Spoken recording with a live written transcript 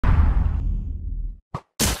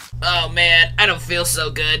Oh man, I don't feel so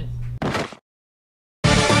good.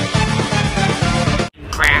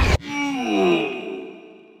 Crap.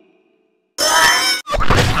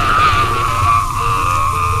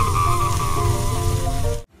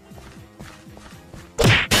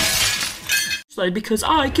 Slide because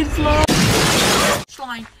I can fly.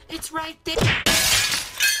 Slime, it's right there.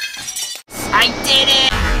 I did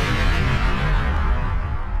it!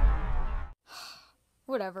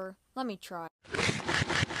 Whatever, let me try.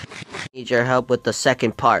 Need your help with the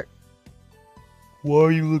second part. Why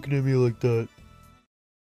are you looking at me like that?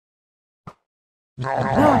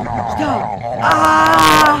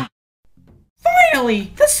 Ah!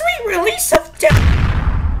 Finally, the sweet release of death.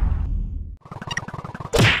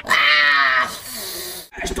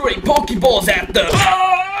 Throwing Pokeballs at them. Me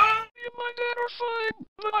and my dad are fine,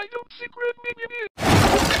 but I don't think Red Minion is.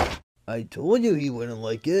 I told you he wouldn't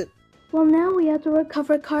like it. Well, now we have to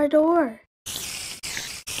recover Cardor. Dad,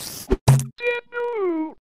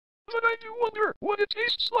 no! But I do wonder what it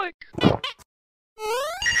tastes like.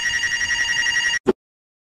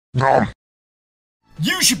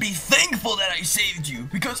 You should be thankful that I saved you,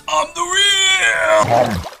 because I'm the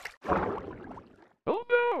real! Oh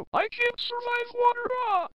no, I can't survive water.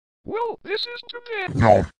 Ah! Well, this isn't too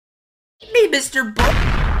bad. Me, Mr. Bull.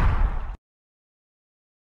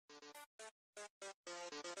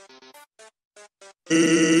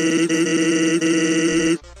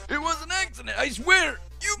 It was an accident, I swear!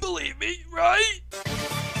 You believe me, right?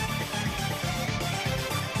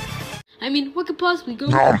 I mean, what could possibly go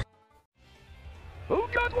Oh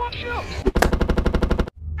god, watch out!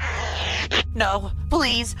 No,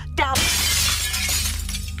 please, don't.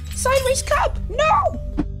 Sideways Cup, no!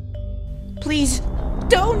 Please,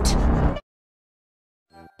 don't!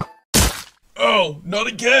 Oh, not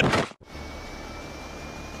again!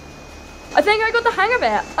 I think I got the hang of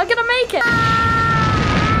it. I'm gonna make it.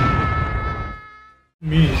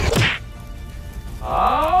 Me.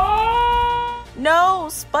 No,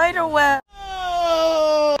 spiderweb.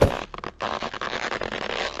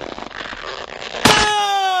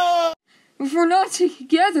 If we're not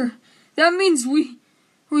together, that means we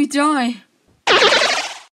die.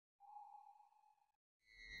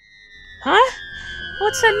 Huh?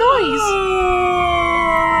 What's that noise?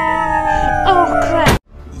 Oh crap.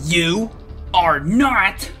 You are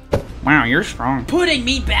not Wow, you're strong. putting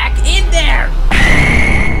me back in there!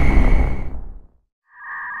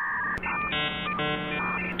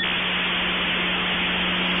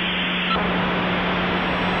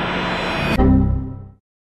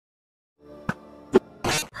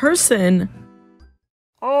 Person.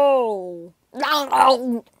 Oh.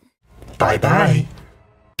 Bye-bye.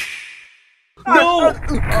 No!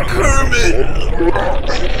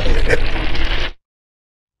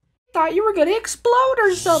 Thought you were gonna explode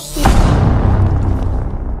or something.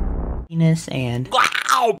 Penis and...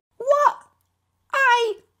 Wow! What?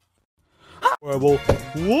 Horrible.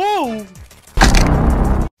 Whoa!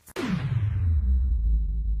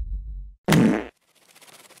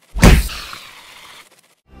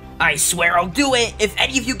 I swear I'll do it. If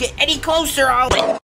any of you get any closer, I'll...